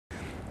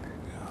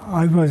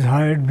I was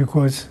hired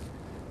because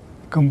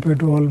compared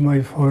to all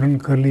my foreign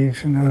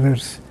colleagues and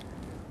others,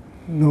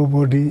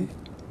 nobody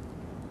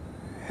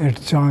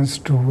had chance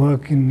to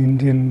work in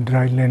Indian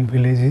dryland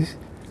villages.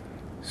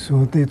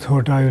 So they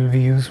thought I will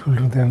be useful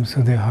to them,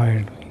 so they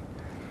hired me.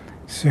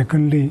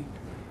 Secondly,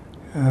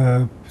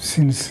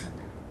 since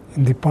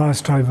in the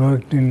past I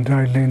worked in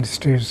dryland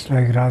states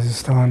like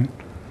Rajasthan,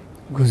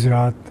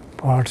 Gujarat,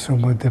 parts of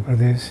Madhya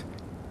Pradesh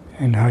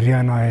and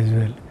Haryana as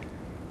well.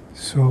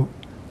 So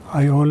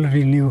I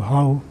already knew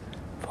how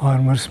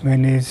farmers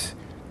manage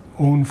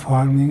own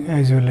farming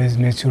as well as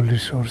natural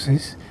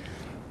resources,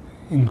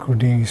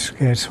 including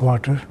scarce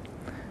water.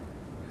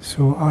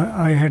 So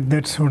I had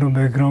that sort of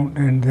background,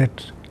 and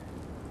that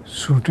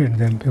suited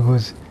them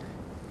because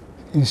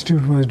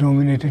institute was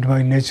dominated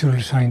by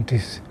natural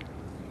scientists.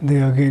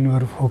 They again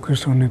were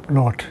focused on a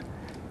plot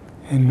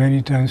and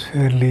many times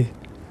fairly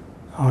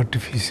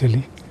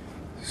artificially.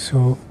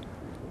 So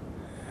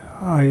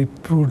I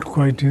proved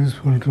quite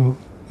useful to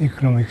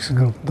economics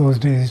group. Those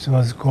days it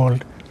was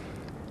called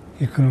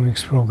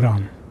economics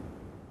program.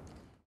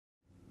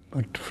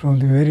 But from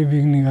the very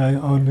beginning I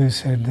always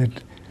said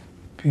that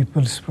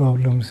people's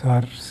problems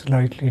are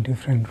slightly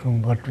different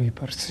from what we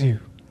perceive.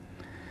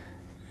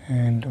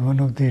 And one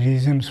of the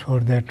reasons for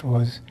that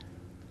was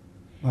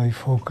my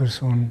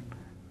focus on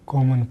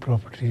common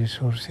property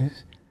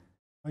resources.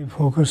 My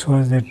focus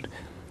was that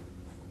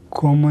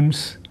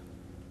commons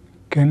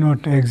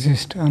cannot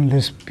exist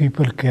unless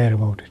people care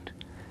about it.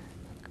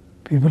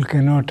 People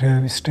cannot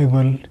have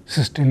stable,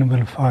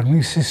 sustainable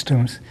farming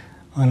systems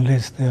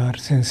unless they are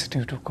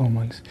sensitive to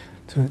commons.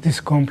 So this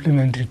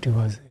complementarity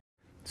was there.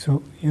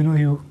 So,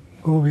 you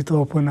go with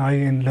open eye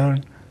and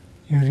learn,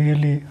 you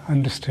really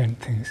understand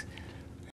things.